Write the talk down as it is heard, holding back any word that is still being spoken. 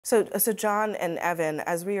So John and Evan,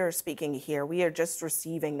 as we are speaking here, we are just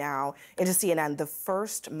receiving now into CNN the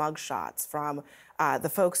first mugshots from the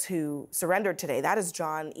folks who surrendered today. That is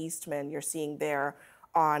John Eastman you're seeing there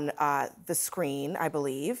on the screen, I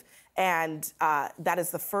believe. And that is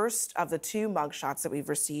the first of the two mugshots that we've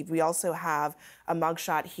received. We also have a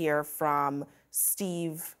mugshot here from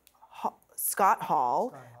Scott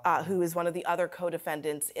Hall, who is one of the other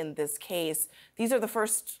co-defendants in this case. These are the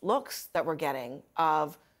first looks that we're getting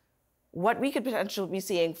of what we could potentially be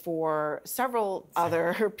seeing for several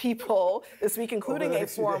other people this week, including a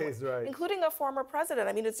former president.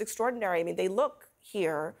 I mean, it's extraordinary. I mean, they look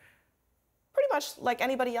here pretty much like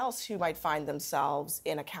anybody else who might find themselves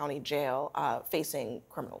in a county jail facing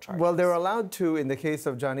criminal charges. Well, they're allowed to. In the case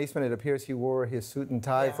of John Eastman, it appears he wore his suit and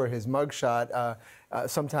tie for his mugshot.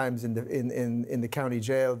 Sometimes in the county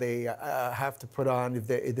jail, they have to put on,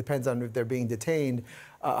 it depends on if they're being detained,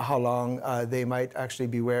 how long they might actually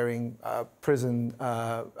be wearing prison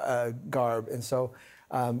garb. And so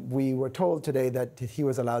we were told today that he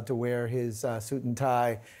was allowed to wear his suit and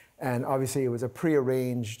tie. And obviously, it was a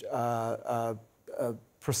prearranged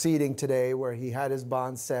proceeding today where he had his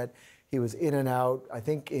bond set. He was in and out, I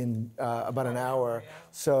think, in about an hour.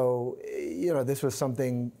 So, you know, this was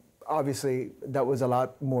something, obviously, that was a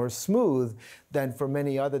lot more smooth than for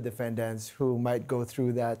many other defendants who might go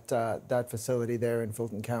through that facility there in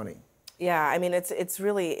Fulton County. Yeah, I mean, it's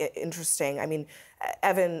really interesting. I mean,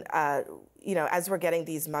 Evan, you know, as we're getting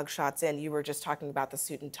these mugshots in, you were just talking about the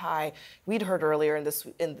suit and tie. We'd heard earlier in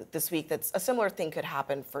this week that a similar thing could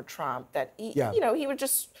happen for Trump, that he, you know, he would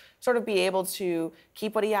just sort of be able to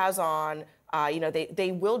keep what he has on. You know,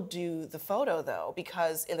 they will do the photo, though,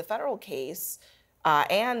 because in the federal case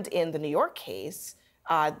and in the New York case,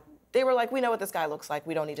 they were like, we know what this guy looks like.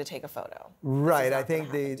 We don't need to take a photo. Right. I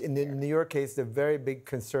think in the New York case, the very big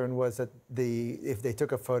concern was that if they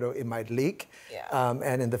took a photo, it might leak. Yeah.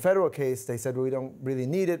 And in the federal case, they said, well, we don't really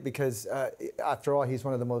need it because, after all, he's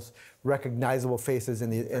one of the most recognizable faces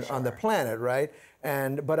on the planet, right?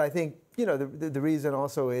 But I think, you know, the reason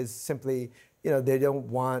also is simply, you know, they didn't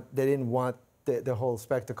want the whole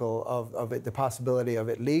spectacle of it, the possibility of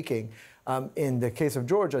it leaking. In the case of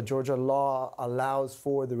Georgia, Georgia law allows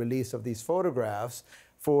for the release of these photographs,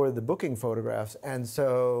 for the booking photographs. And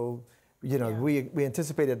so, you know, we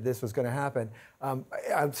anticipated this was going to happen.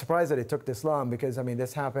 I'm surprised that it took this long because, I mean,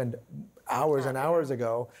 this happened hours and hours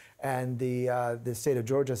ago. And the state of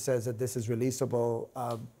Georgia says that this is releasable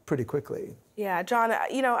pretty quickly. Yeah, John,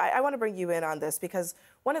 you know, I want to bring you in on this because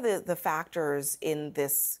one of the factors in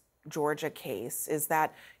this Georgia case is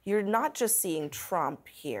that you're not just seeing Trump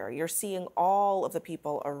here, you're seeing all of the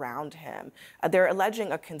people around him. They're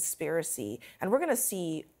alleging a conspiracy, and we're going to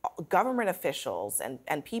see government officials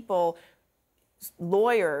and people,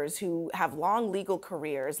 lawyers who have long legal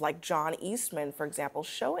careers, like John Eastman, for example,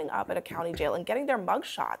 showing up at a county jail and getting their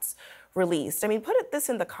mugshots released. I mean, put this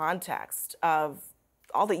in the context of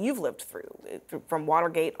all that you've lived through, from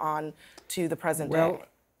Watergate on to the present day.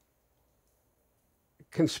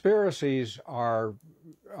 Conspiracies are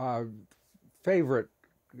favorite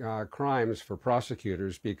crimes for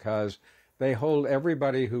prosecutors because they hold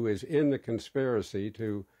everybody who is in the conspiracy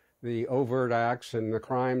to the overt acts and the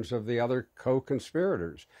crimes of the other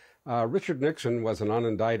co-conspirators. Richard Nixon was an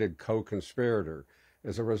unindicted co-conspirator.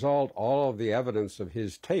 As a result, all of the evidence of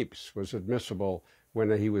his tapes was admissible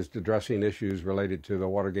when he was addressing issues related to the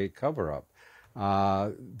Watergate cover-up.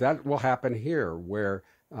 That will happen here, where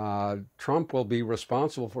Trump will be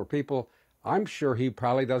responsible for people I'm sure he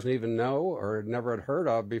probably doesn't even know or never had heard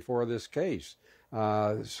of before this case.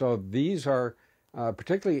 So these are,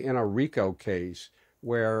 particularly in a RICO case,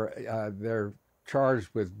 where they're charged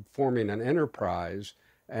with forming an enterprise,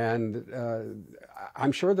 and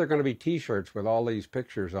I'm sure there are going to be T-shirts with all these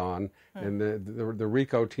pictures on, and the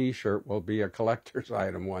RICO T-shirt will be a collector's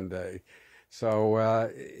item one day. So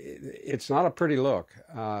it's not a pretty look,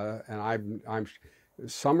 and I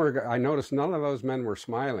noticed none of those men were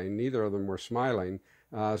smiling. Neither of them were smiling.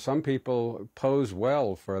 Some people pose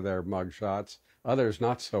well for their mugshots, others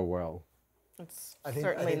not so well. It's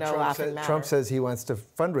certainly no laughing matter. Trump says he wants to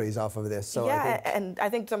fundraise off of this. So and I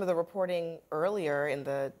think some of the reporting earlier in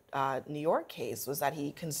the New York case was that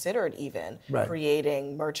he considered even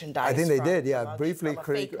creating merchandise. I think they did, briefly,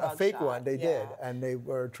 a fake one. They did, and they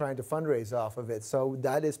were trying to fundraise off of it. So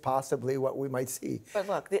that is possibly what we might see. But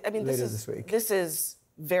look, I mean, this week. This is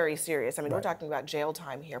very serious. I mean, we're talking about jail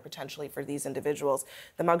time here potentially for these individuals.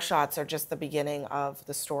 The mugshots are just the beginning of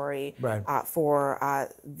the story for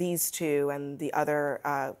these two and the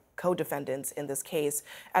other co-defendants in this case.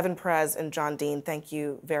 Evan Perez and John Dean, thank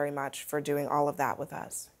you very much for doing all of that with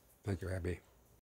us. Thank you, Abby.